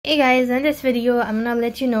Hey guys, in this video I'm gonna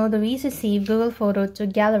let you know the ways to save Google Photos to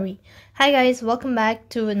gallery. Hi guys, welcome back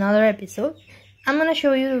to another episode. I'm gonna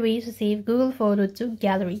show you the ways to save Google Photos to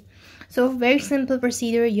gallery. So very simple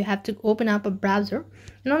procedure. You have to open up a browser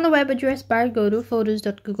and on the web address bar go to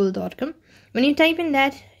photos.google.com. When you type in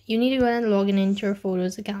that, you need to go and log in into your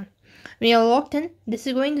Photos account. When you're logged in, this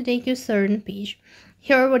is going to take you to a certain page.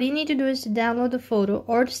 Here what you need to do is to download the photo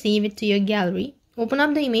or to save it to your gallery. Open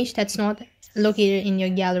up the image that's not located in your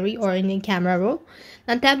gallery or in your camera roll.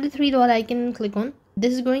 Now tap the three dot icon and click on.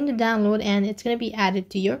 This is going to download and it's going to be added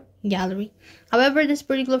to your gallery. However, this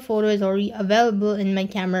particular photo is already available in my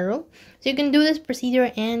camera roll. So you can do this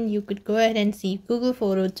procedure and you could go ahead and save Google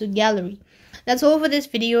Photos to gallery. That's all for this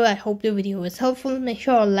video. I hope the video was helpful. Make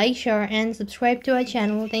sure to like, share and subscribe to our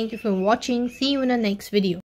channel. Thank you for watching. See you in the next video.